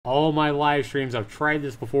all my live streams, I've tried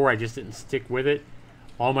this before, I just didn't stick with it.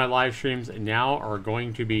 All my live streams now are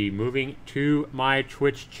going to be moving to my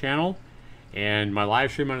Twitch channel. And my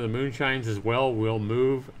live stream Under the Moonshines as well will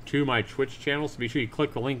move to my Twitch channel. So be sure you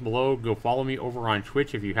click the link below. Go follow me over on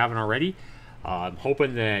Twitch if you haven't already. I'm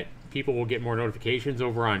hoping that people will get more notifications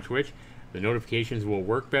over on Twitch. The notifications will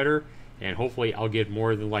work better. And hopefully I'll get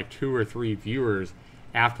more than like 2 or 3 viewers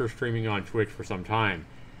after streaming on Twitch for some time.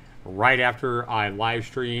 Right after I live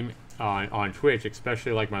stream on Twitch,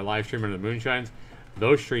 especially like my live stream Under the Moonshines,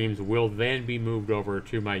 those streams will then be moved over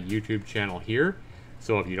to my YouTube channel here.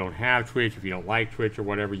 So if you don't have Twitch, if you don't like Twitch or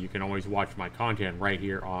whatever, you can always watch my content right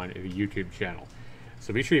here on the YouTube channel.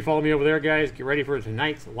 So be sure you follow me over there, guys. Get ready for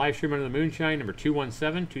tonight's live stream Under the Moonshine, number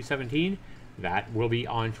 217, 217. That will be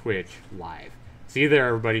on Twitch live. See you there,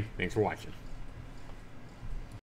 everybody. Thanks for watching.